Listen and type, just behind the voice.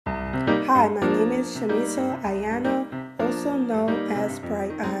Hi, my name is Shamiso Ayano, also known as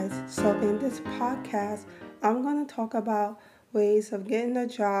Bright Eyes. So, in this podcast, I'm going to talk about ways of getting a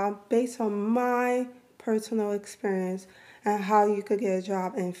job based on my personal experience and how you could get a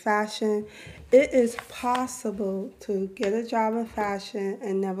job in fashion. It is possible to get a job in fashion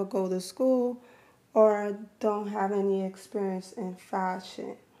and never go to school or don't have any experience in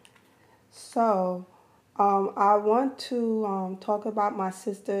fashion. So, I want to talk about my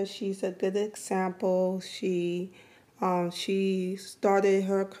sister. She's a good example. She started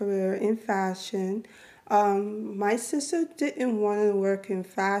her career in fashion. My sister didn't want to work in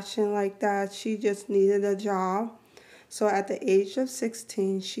fashion like that. She just needed a job. So at the age of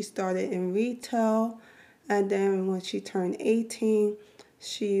 16, she started in retail. And then when she turned 18,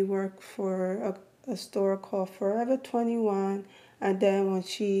 she worked for a store called Forever 21. And then when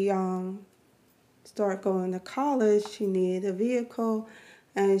she started going to college, she needed a vehicle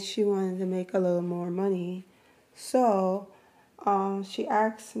and she wanted to make a little more money. So she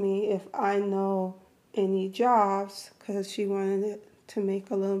asked me if I know any jobs because she wanted to make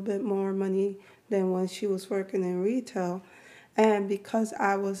a little bit more money than when she was working in retail. And because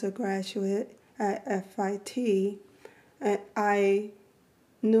I was a graduate at FIT, and I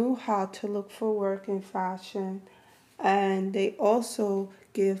knew how to look for work in fashion, and they also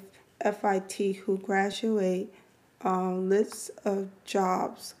give FIT who graduate lists of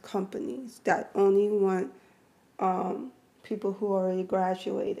jobs companies that only want people who already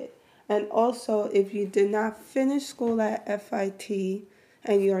graduated. And also, if you did not finish school at FIT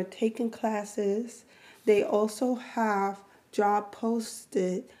and you are taking classes, they also have job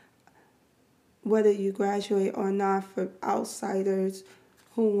posted whether you graduate or not for outsiders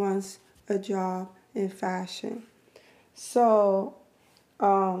who wants a job in fashion. So,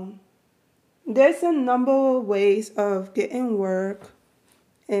 um, there's a number of ways of getting work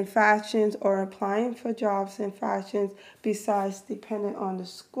in fashions or applying for jobs in fashions besides depending on the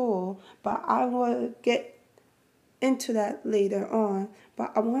school, but I will get into that later on.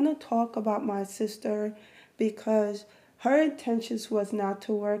 But I want to talk about my sister because her intentions was not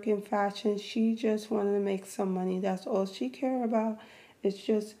to work in fashion. She just wanted to make some money. That's all she cared about. It's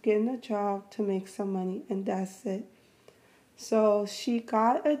just getting a job to make some money and that's it. So she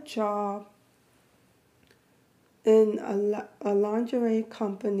got a job in a lingerie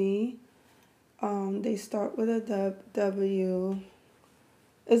company. They start with a W.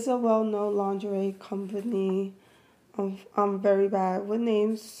 It's a well-known lingerie company. I'm very bad with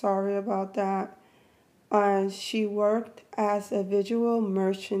names. Sorry about that. And she worked as a visual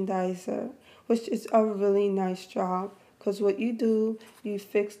merchandiser, which is a really nice job because what you do, you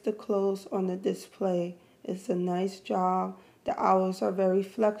fix the clothes on the display. It's a nice job. The hours are very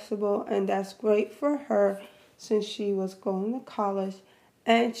flexible, and that's great for her since she was going to college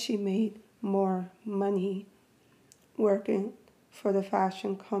and she made more money working for the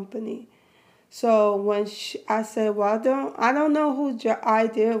fashion company. So when I said, well, I don't know whose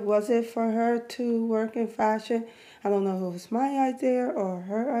idea was it for her to work in fashion. I don't know if it was my idea or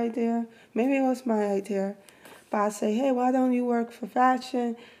her idea. Maybe it was my idea. But I said, hey, why don't you work for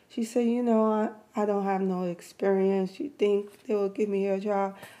fashion? She said, I don't have no experience. You think they will give me a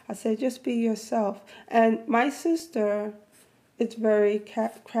job? I said, just be yourself. And my sister is very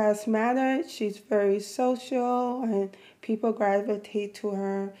charismatic. She's very social, and people gravitate to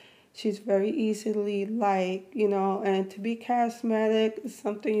her. She's very easily liked, and to be charismatic is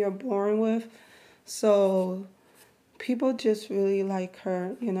something you're born with. So people just really like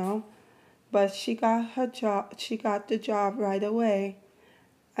her. But she got her job. She got the job right away,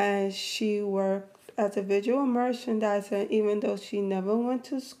 and she worked as a visual merchandiser, even though she never went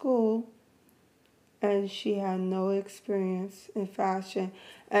to school and she had no experience in fashion.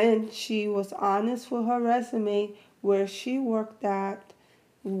 And she was honest with her resume, where she worked at,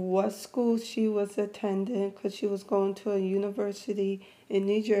 what school she was attending, because she was going to a university in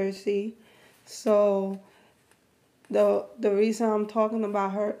New Jersey. So the reason I'm talking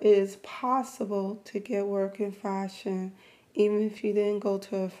about her is possible to get work in fashion, even if you didn't go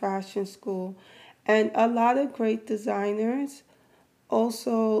to a fashion school. And a lot of great designers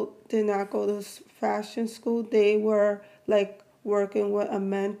also did not go to fashion school. They were like working with a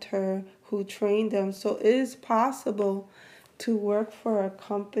mentor who trained them. So it is possible to work for a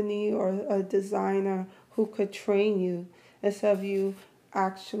company or a designer who could train you instead of you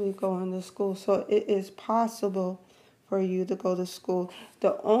actually going to school. So it is possible for you to go to school.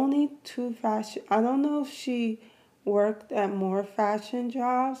 The only two fashion, I don't know if she worked at more fashion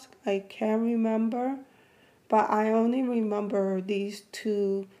jobs. I can't remember. But I only remember these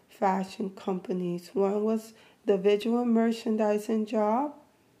two fashion companies. One was the visual merchandising job,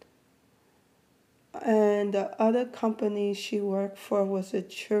 And the other company she worked for was a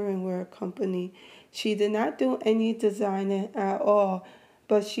children wear company. She did not do any designing at all,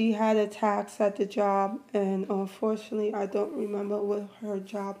 but she had a tax at the job, and unfortunately, I don't remember what her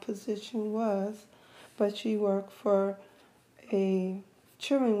job position was, but she worked for a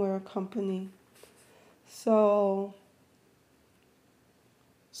children wear company. So,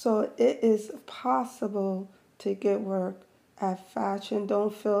 so it is possible to get work at fashion.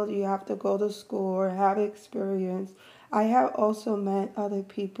 Don't feel you have to go to school or have experience. I have also met other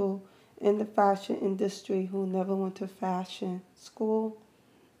people in the fashion industry who never went to fashion school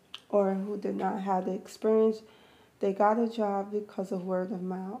or who did not have the experience. They got a job because of word of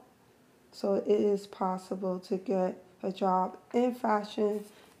mouth. So it is possible to get a job in fashion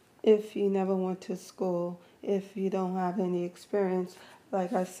if you never went to school, if you don't have any experience.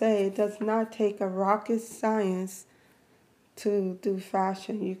 Like I say, it does not take a rocket science to do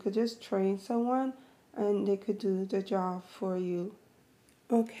fashion. You could just train someone and they could do the job for you.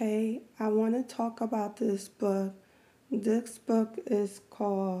 Okay, I want to talk about this book. This book is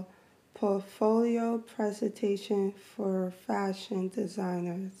called Portfolio Presentation for Fashion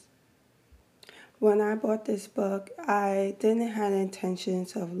Designers. When I bought this book, I didn't have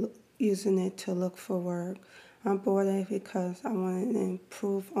intentions of using it to look for work. I bought it because I wanted to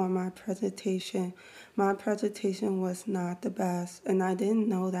improve on my presentation. My presentation was not the best, and I didn't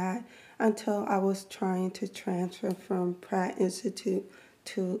know that until I was trying to transfer from Pratt Institute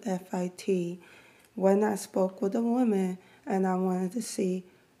to FIT. When I spoke with a woman, and I wanted to see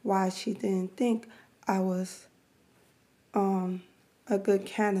why she didn't think I was a good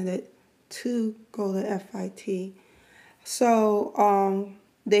candidate to go to FIT. So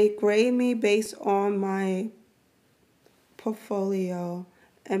they grade me based on my portfolio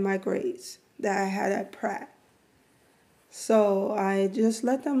and my grades that I had at Pratt. So I just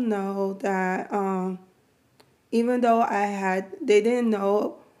let them know that even though they didn't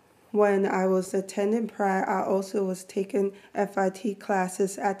know when I was attending Pratt, I also was taking FIT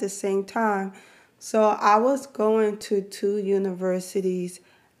classes at the same time. So I was going to two universities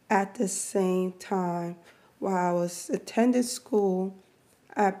at the same time while I was attending school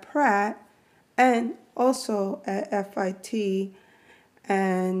at Pratt and also at FIT.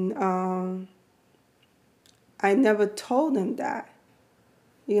 And I never told them that,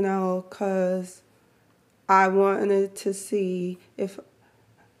 because I wanted to see if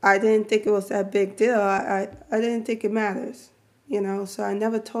I didn't think it was that big deal. I didn't think it matters, so I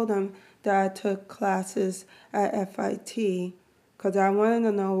never told them that I took classes at FIT because I wanted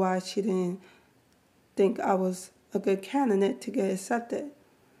to know why she didn't think I was a good candidate to get accepted.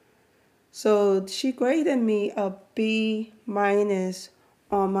 So she graded me a B minus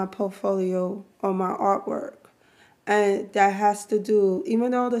on my portfolio, on my artwork. And that has to do,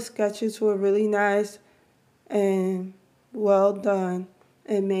 even though the sketches were really nice and well done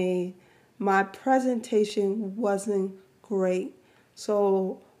and made, my presentation wasn't great.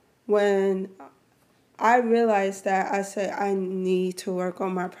 So when I realized that, I said I need to work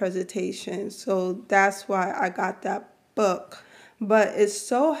on my presentation. So that's why I got that book. But it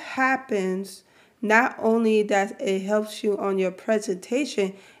so happens not only that it helps you on your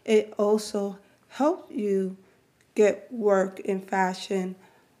presentation, it also helps you get work in fashion,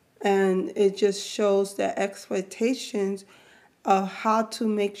 and it just shows the expectations of how to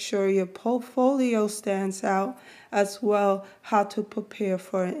make sure your portfolio stands out, as well how to prepare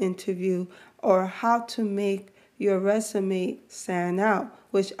for an interview or how to make your resume stand out,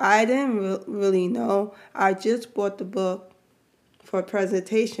 which I didn't really know. I just bought the book for a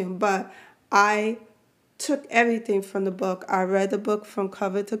presentation, but I took everything from the book. I read the book from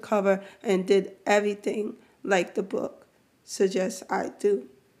cover to cover and did everything like the book suggests I do.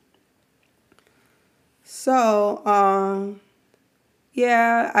 So,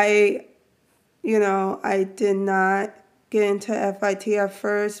 yeah, I did not get into FIT at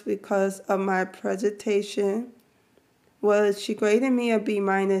first because of my presentation. Well, she graded me a B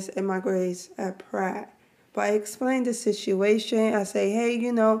minus in my grades at Pratt. But I explained the situation. I say, hey, I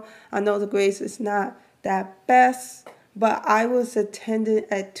know the grades is not that best, but I was attending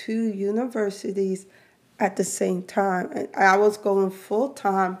at two universities at the same time. And I was going full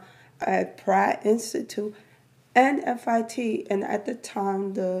time at Pratt Institute and FIT. And at the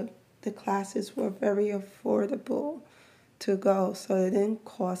time, the classes were very affordable to go, so it didn't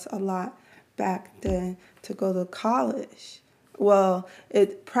cost a lot back then to go to college. Well,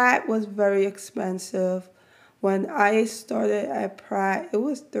 Pratt was very expensive. When I started at Pratt, it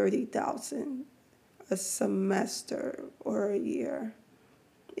was $30,000 a semester or a year,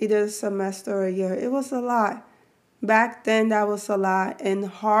 either a semester or a year. It was a lot. Back then, that was a lot. And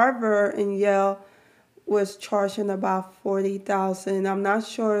Harvard and Yale, was charging about 40,000. I'm not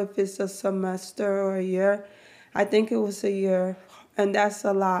sure if it's a semester or a year. I think it was a year, and that's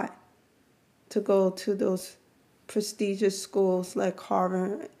a lot to go to those prestigious schools like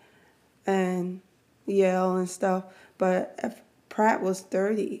Harvard and Yale and stuff. But if Pratt was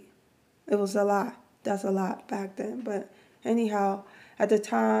 30, it was a lot. That's a lot back then. But anyhow, at the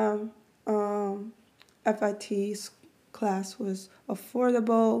time, FIT's class was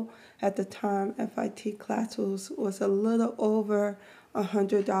affordable. At the time, FIT class was a little over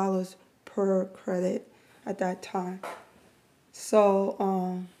 $100 per credit at that time. So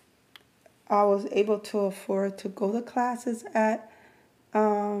I was able to afford to go to classes at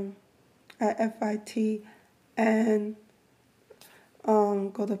FIT and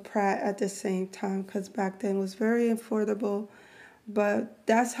go to Pratt at the same time because back then it was very affordable. But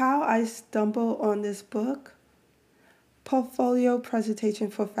that's how I stumbled on this book, Portfolio Presentation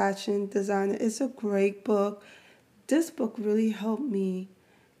for Fashion Designer. It's a great book. This book really helped me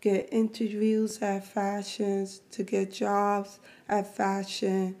get interviews at fashions, to get jobs at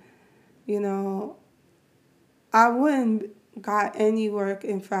fashion. You know, I wouldn't got any work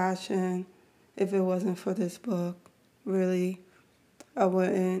in fashion if it wasn't for this book. Really, I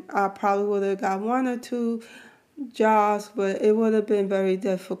wouldn't. I probably would have got one or two jobs, but it would have been very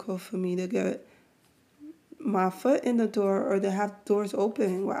difficult for me to get my foot in the door or to have doors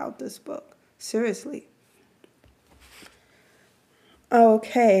open without this book. Seriously.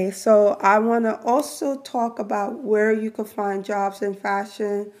 Okay, so I want to also talk about where you can find jobs in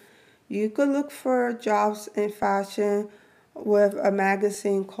fashion. You could look for jobs in fashion with a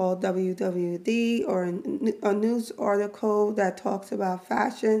magazine called WWD or a news article that talks about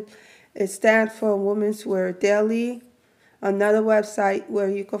fashion. It stands for Women's Wear Daily. Another website where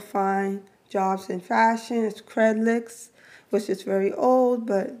you can find jobs in fashion is Credlix, which is very old,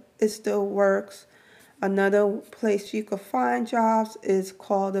 but it still works. Another place you can find jobs is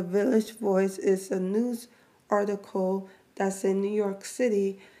called The Village Voice. It's a news article that's in New York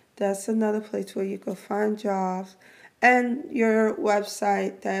City. That's another place where you can find jobs. And your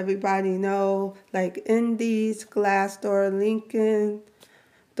website that everybody know, like Indeed, Glassdoor, LinkedIn.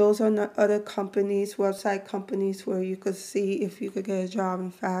 Those are other companies, website companies, where you could see if you could get a job in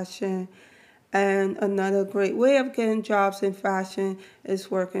fashion. And another great way of getting jobs in fashion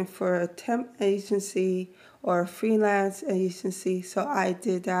is working for a temp agency or a freelance agency. So I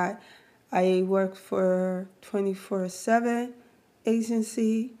did that. I worked for 24/7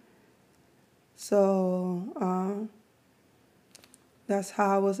 agency. So that's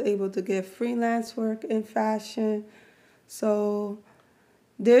how I was able to get freelance work in fashion. So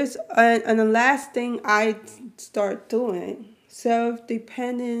and the last thing I start doing,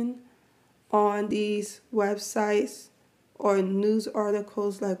 self-dependent on these websites or news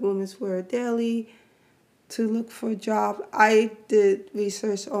articles like Women's Wear Daily to look for jobs. I did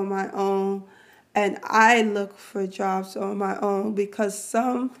research on my own and I look for jobs on my own because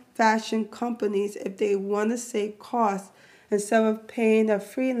some fashion companies, if they want to save costs, instead of paying a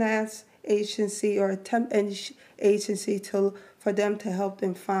freelance agency or a temp agency for them to help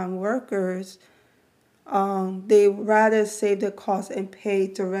them find workers, they rather save the cost and pay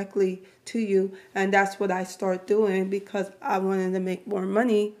directly to you. And that's what I start doing because I wanted to make more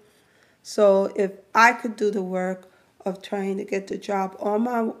money. So if I could do the work of trying to get the job on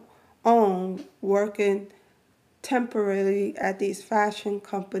my own, working temporarily at these fashion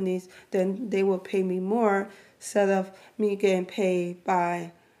companies, then they will pay me more instead of me getting paid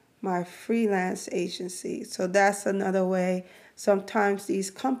by my freelance agency. So that's another way. Sometimes these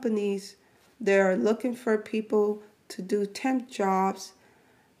companies, they're looking for people to do temp jobs,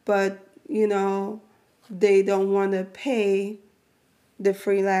 but, they don't want to pay the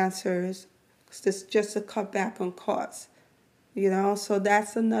freelancers just to cut back on costs, So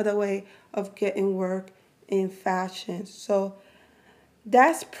that's another way of getting work in fashion. So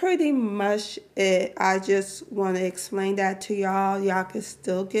that's pretty much it. I just want to explain that to y'all. Y'all can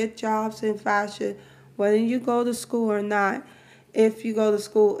still get jobs in fashion, whether you go to school or not. If you go to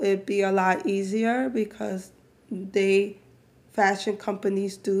school, it'd be a lot easier because fashion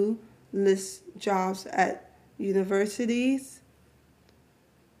companies do list jobs at universities.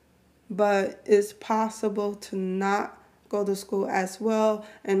 But it's possible to not go to school as well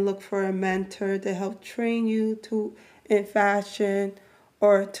and look for a mentor to help train you in fashion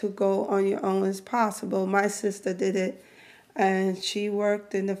or to go on your own is possible. My sister did it and she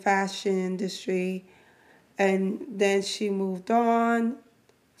worked in the fashion industry and then she moved on.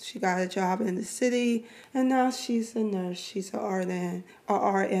 She got a job in the city and now she's a nurse. She's a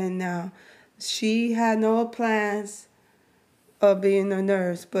RN now. She had no plans of being a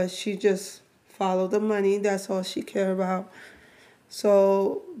nurse, but she just follow the money. That's all she care about.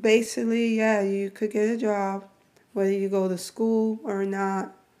 So basically, yeah, you could get a job, whether you go to school or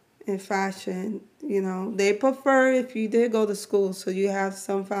not, in fashion. They prefer if you did go to school so you have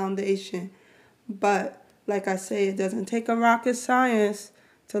some foundation. But like I say, it doesn't take a rocket science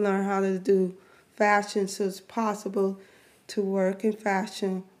to learn how to do fashion, so it's possible to work in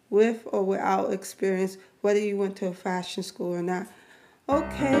fashion with or without experience, whether you went to a fashion school or not.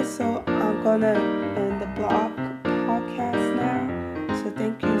 Okay, so I'm gonna end the blog